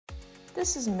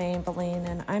This is Maybelline,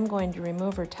 and I'm going to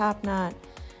remove her top knot.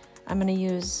 I'm going to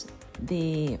use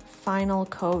the final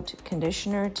coat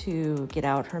conditioner to get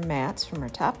out her mats from her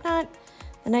top knot.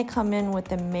 Then I come in with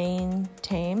the main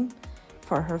tame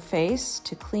for her face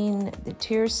to clean the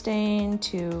tear stain,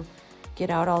 to get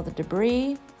out all the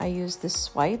debris. I use this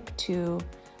swipe to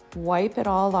wipe it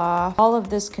all off. All of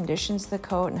this conditions the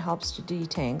coat and helps to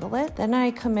detangle it. Then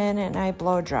I come in and I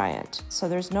blow dry it. So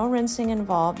there's no rinsing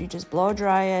involved. You just blow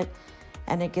dry it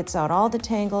and it gets out all the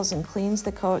tangles and cleans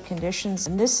the coat, conditions.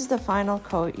 And this is the final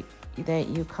coat that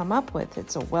you come up with.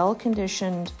 It's a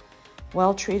well-conditioned,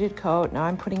 well-treated coat. Now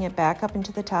I'm putting it back up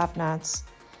into the top knots.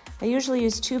 I usually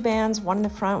use 2 bands, one in the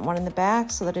front, one in the back,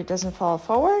 so that it doesn't fall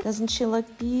forward. Doesn't she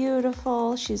look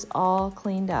beautiful? She's all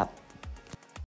cleaned up.